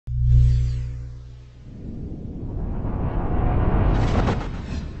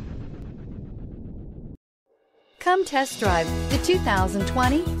Come test drive the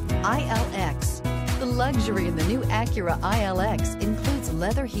 2020 ILX. The luxury in the new Acura ILX includes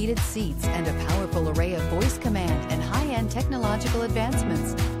leather heated seats and a powerful array of voice command and high-end technological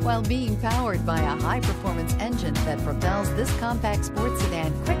advancements, while being powered by a high-performance engine that propels this compact sports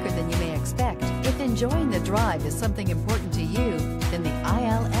sedan quicker than you may expect. If enjoying the drive is something important to you, then the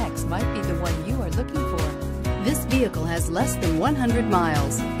ILX might be the one you are looking for. This vehicle has less than 100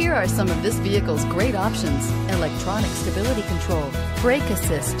 miles. Here are some of this vehicle's great options: electronic stability control, brake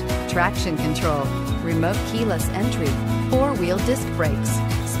assist, traction control, remote keyless entry, four-wheel disc brakes,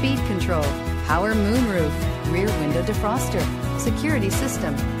 speed control, power moonroof, rear window defroster, security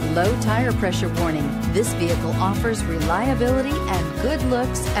system, low tire pressure warning. This vehicle offers reliability and good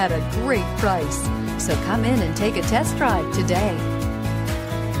looks at a great price. So come in and take a test drive today.